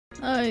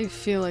I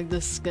feel like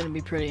this is gonna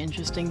be pretty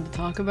interesting to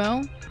talk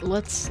about.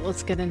 Let's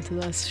get into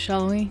this,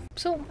 shall we?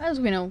 So, as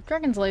we know,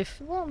 Dragon's Life,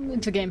 well,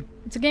 it's a game.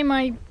 It's a game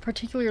I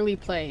particularly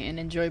play and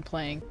enjoy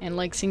playing, and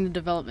like seeing the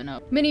development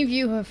of. Many of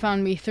you have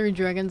found me through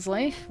Dragon's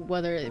Life,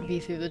 whether it be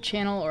through the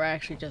channel or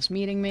actually just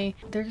meeting me.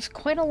 There's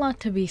quite a lot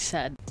to be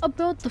said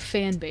about the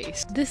fan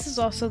base. This is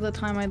also the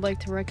time I'd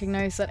like to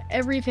recognize that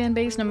every fan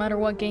base, no matter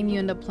what game you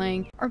end up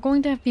playing, are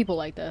going to have people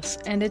like this,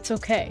 and it's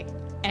okay.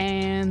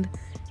 And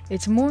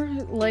it's more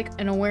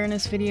like an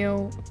awareness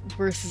video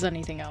versus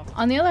anything else.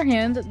 On the other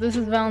hand, this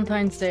is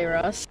Valentine's Day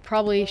Russ.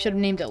 Probably should have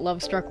named it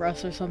Love Struck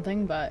Russ or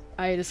something, but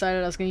I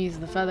decided I was gonna use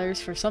the feathers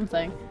for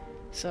something.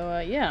 So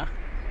yeah,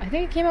 I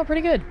think it came out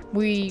pretty good.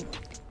 We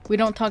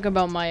don't talk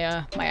about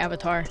my my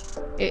avatar.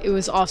 It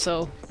was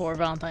also for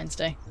Valentine's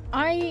Day.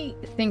 I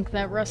think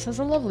that Russ has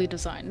a lovely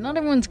design. Not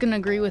everyone's gonna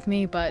agree with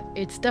me, but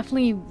it's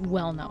definitely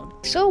well known.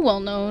 So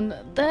well known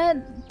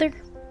that there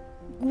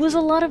was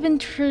a lot of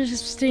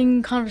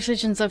interesting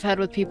conversations I've had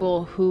with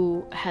people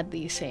who had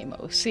the same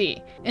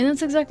OC. And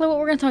that's exactly what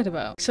we're gonna talk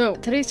about. So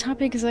today's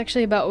topic is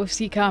actually about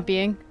OC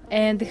copying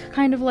and the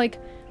kind of like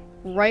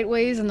right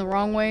ways and the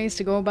wrong ways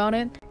to go about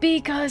it,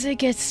 because it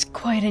gets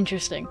quite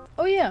interesting.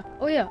 Oh yeah,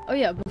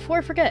 before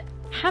I forget,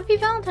 happy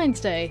Valentine's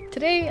Day!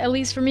 Today, at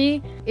least for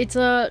me, it's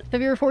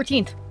February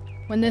 14th.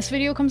 When this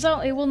video comes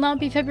out, it will not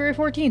be February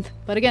 14th.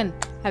 But again,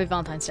 happy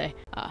Valentine's Day.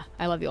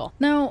 I love you all.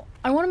 Now,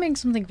 I want to make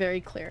something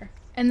very clear.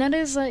 And that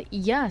is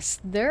yes,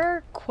 there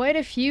are quite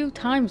a few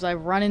times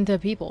I've run into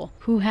people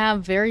who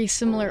have very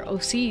similar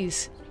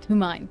OCs to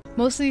mine.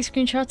 Most of these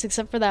screenshots,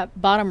 except for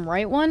that bottom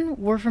right one,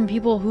 were from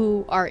people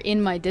who are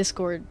in my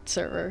Discord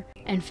server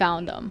and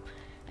found them.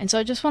 And so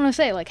I just want to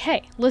say, like,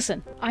 hey,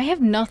 listen, I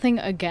have nothing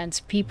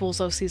against people's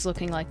OCs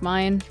looking like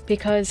mine,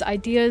 because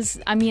ideas,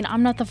 I mean,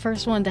 I'm not the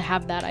first one to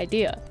have that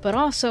idea. But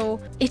also,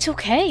 it's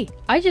okay.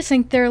 I just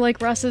think they're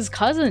like Russ's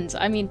cousins.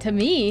 I mean, to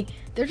me,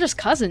 they're just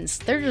cousins.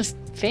 They're just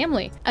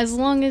family. As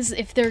long as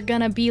if they're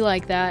gonna be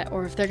like that,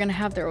 or if they're gonna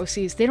have their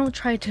OCs, they don't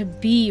try to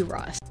be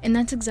Russ. And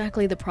that's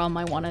exactly the problem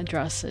I want to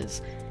address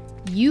is,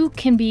 you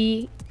can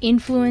be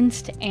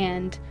influenced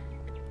and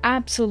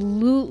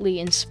absolutely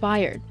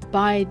inspired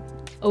by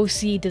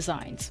OC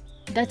designs.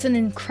 That's an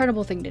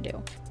incredible thing to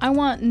do. I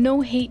want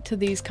no hate to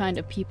these kind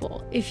of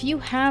people. If you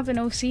have an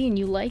OC and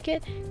you like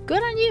it,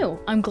 good on you.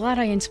 I'm glad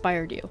I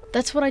inspired you.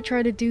 That's what I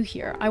try to do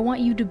here. I want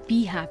you to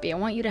be happy. I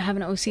want you to have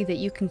an OC that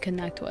you can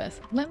connect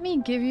with. Let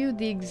me give you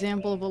the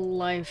example of a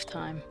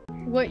lifetime.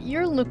 What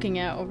you're looking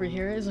at over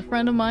here is a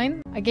friend of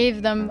mine. I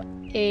gave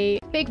them a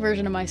fake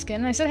version of my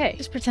skin and I said, hey,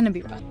 just pretend to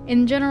be Russ.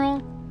 In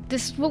general,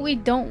 this is what we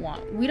don't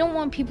want. We don't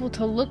want people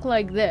to look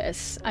like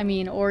this, I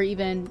mean, or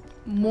even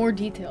more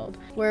detailed,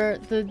 where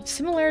the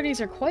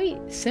similarities are quite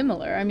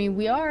similar. I mean,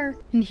 we are,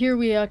 and here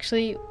we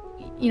actually,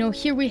 you know,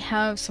 here we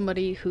have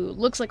somebody who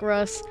looks like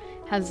Russ,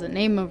 has the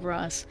name of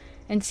Russ,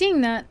 and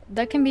seeing that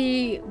can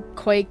be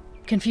quite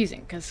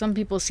confusing, because some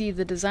people see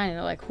the design and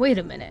they're like, wait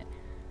a minute,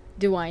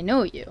 do I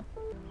know you?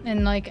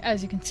 And like,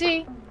 as you can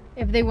see,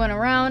 if they went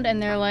around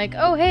and they're like,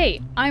 oh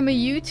hey, I'm a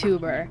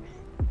YouTuber,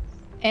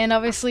 and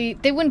obviously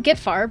they wouldn't get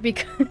far,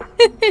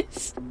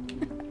 because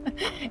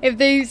if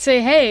they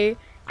say, hey,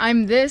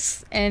 I'm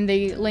this, and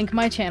they link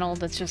my channel,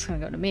 that's just gonna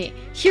go to me.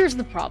 Here's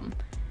the problem,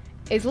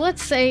 is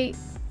let's say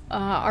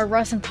our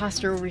Russ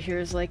imposter over here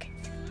is like,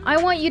 I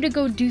want you to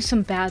go do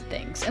some bad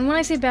things. And when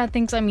I say bad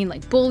things, I mean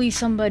like bully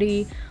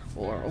somebody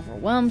or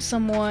overwhelm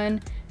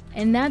someone,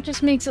 and that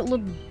just makes it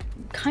look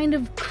kind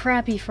of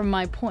crappy from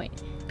my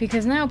point.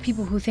 Because now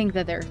people who think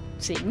that they're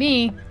seeing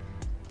me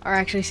are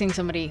actually seeing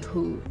somebody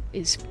who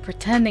is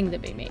pretending to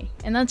be me.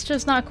 And that's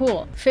just not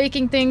cool.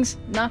 Faking things,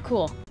 not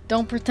cool.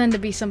 Don't pretend to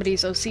be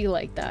somebody's OC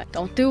like that.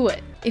 Don't do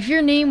it. If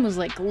your name was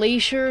like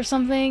Glacier or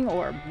something,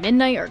 or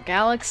Midnight or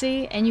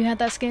Galaxy, and you had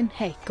that skin,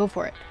 hey, go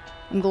for it.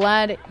 I'm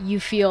glad you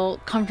feel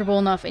comfortable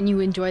enough and you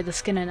enjoy the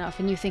skin enough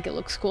and you think it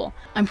looks cool.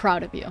 I'm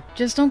proud of you.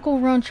 Just don't go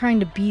around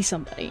trying to be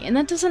somebody. And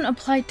that doesn't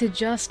apply to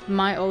just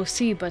my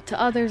OC, but to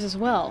others as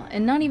well.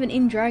 And not even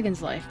in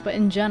Dragon's Life, but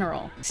in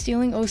general.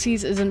 Stealing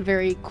OCs isn't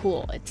very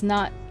cool. It's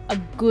not a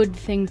good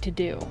thing to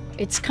do.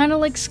 It's kind of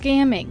like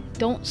scamming.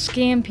 Don't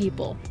scam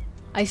people.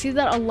 I see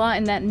that a lot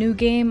in that new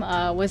game,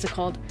 what is it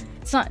called?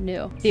 It's not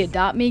new. The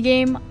Adopt Me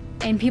game.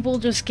 And people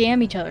just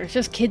scam each other. It's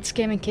just kids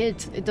scamming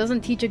kids. It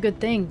doesn't teach a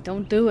good thing.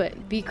 Don't do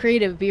it. Be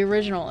creative, be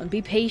original, and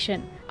be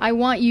patient. I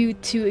want you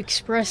to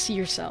express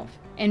yourself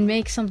and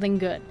make something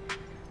good.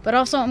 But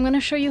also, I'm going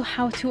to show you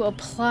how to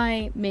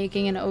apply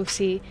making an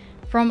OC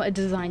from a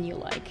design you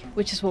like,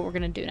 which is what we're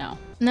going to do now.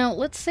 Now,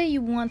 let's say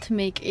you want to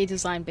make a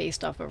design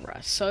based off of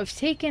Russ. So I've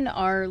taken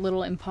our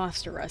little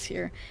imposter Russ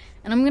here,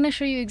 and I'm going to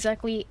show you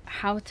exactly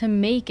how to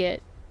make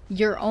it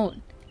your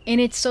own. And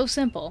it's so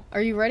simple.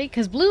 Are you ready?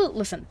 Because blue,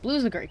 listen, blue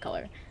is a great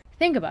color.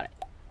 Think about it.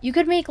 You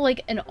could make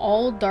like an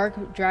all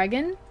dark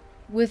dragon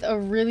with a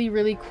really,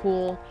 really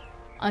cool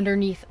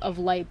underneath of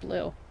light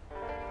blue.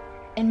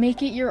 And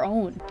make it your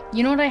own.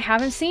 You know what I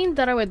haven't seen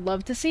that I would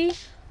love to see?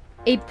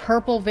 A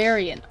purple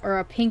variant or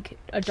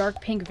a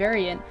dark pink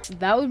variant.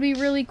 That would be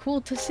really cool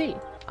to see.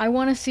 I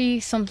want to see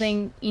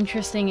something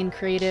interesting and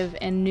creative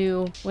and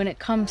new when it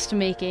comes to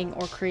making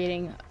or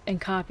creating and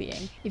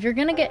copying. If you're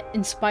gonna get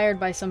inspired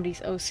by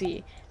somebody's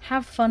OC,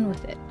 have fun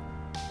with it.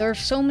 There are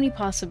so many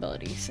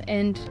possibilities,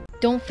 and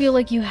don't feel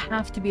like you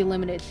have to be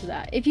limited to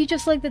that. If you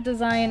just like the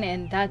design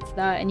and that's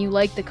that, and you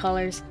like the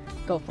colors,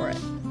 go for it.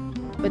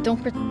 But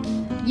don't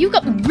you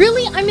got-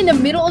 really? I'm in the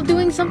middle of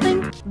doing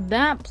something?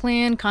 That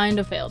plan kind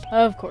of failed.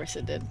 Of course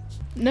it did.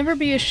 Never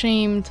be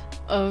ashamed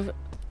of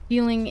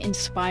feeling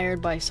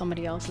inspired by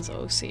somebody else's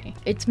OC.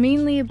 It's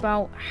mainly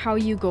about how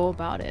you go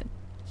about it.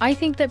 I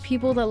think that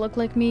people that look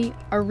like me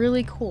are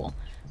really cool.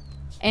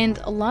 And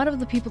a lot of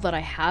the people that I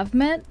have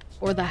met,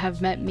 or that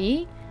have met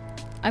me,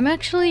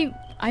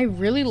 I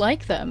really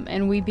like them,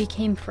 and we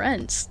became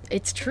friends.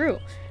 It's true.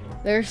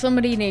 There's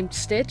somebody named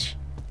Stitch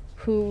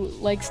who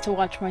likes to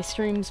watch my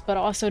streams, but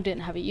also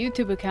didn't have a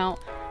YouTube account,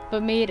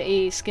 but made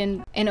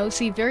an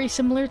OC very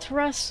similar to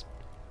Russ,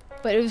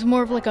 but it was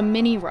more of like a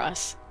mini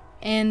Russ.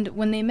 And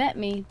when they met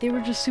me, they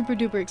were just super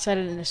duper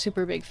excited and a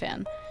super big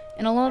fan.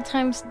 And a lot of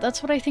times,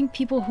 that's what I think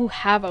people who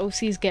have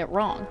OCs get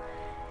wrong.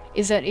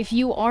 Is that if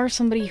you are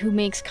somebody who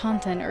makes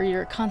content or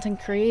you're a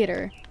content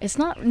creator, it's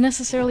not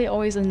necessarily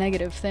always a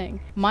negative thing.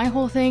 My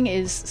whole thing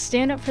is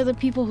stand up for the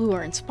people who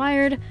are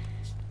inspired,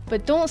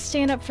 but don't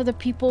stand up for the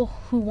people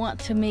who want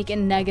to make a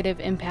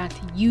negative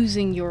impact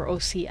using your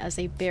OC as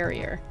a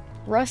barrier.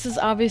 Russ is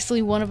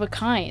obviously one of a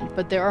kind,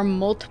 but there are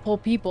multiple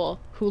people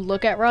who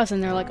look at Russ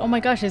and they're like, oh my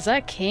gosh, is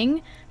that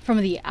King from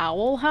the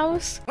Owl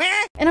House?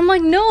 And I'm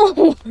like,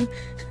 no!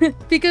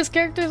 Because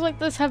characters like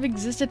this have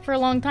existed for a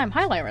long time.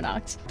 Hi,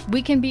 Lyronox.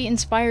 We can be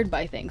inspired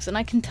by things, and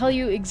I can tell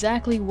you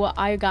exactly what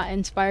I got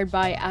inspired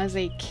by as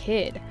a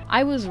kid.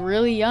 I was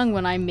really young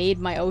when I made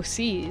my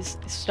OCs,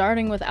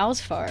 starting with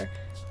Alsfar.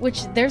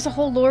 Which, there's a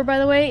whole lore, by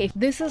the way.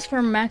 This is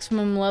from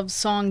Maximum Love's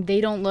song, They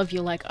Don't Love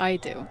You Like I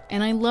Do.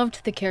 And I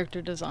loved the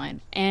character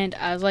design. And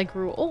as I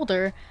grew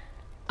older,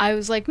 I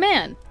was like,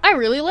 man, I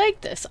really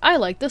like this. I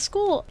like the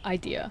school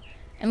idea.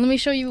 And let me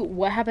show you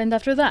what happened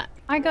after that.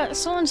 I got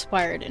so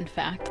inspired, in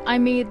fact. I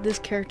made this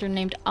character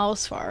named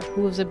Alsfar,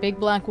 who was a big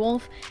black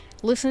wolf.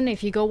 Listen,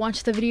 if you go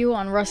watch the video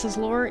on Russ's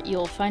lore,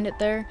 you'll find it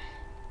there.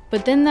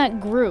 But then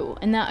that grew,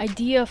 and that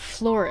idea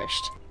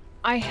flourished.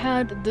 I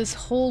had this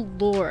whole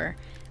lore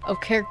of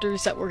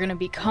characters that were going to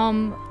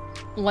become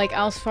like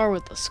Alsfar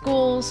with the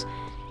schools,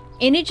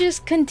 and it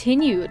just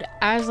continued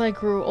as I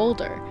grew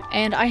older.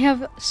 And I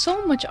have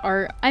so much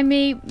art. I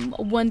may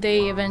one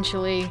day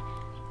eventually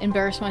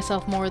embarrass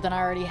myself more than I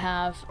already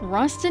have.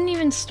 Russ didn't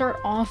even start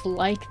off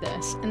like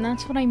this, and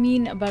that's what I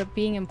mean about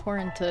being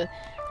important to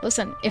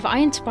listen. If I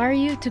inspire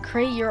you to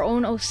create your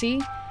own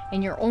OC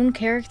and your own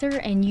character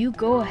and you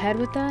go ahead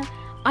with that,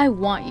 I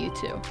want you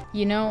to.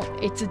 You know,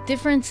 there's a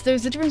difference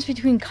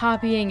between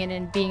copying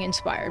and being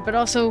inspired, but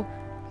also,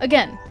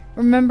 again,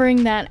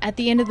 remembering that at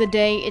the end of the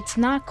day, it's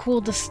not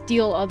cool to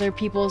steal other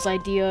people's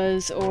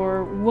ideas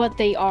or what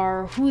they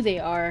are, who they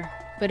are,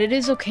 but it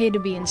is okay to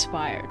be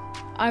inspired.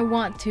 I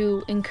want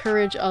to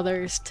encourage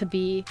others to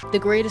be the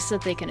greatest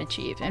that they can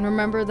achieve, and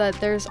remember that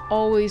there's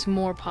always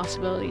more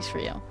possibilities for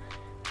you.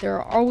 There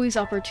are always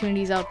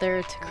opportunities out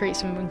there to create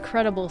some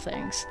incredible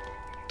things.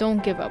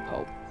 Don't give up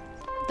hope.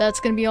 That's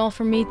gonna be all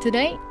from me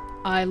today.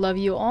 I love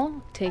you all,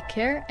 take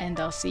care, and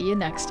I'll see you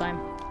next time.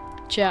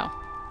 Ciao.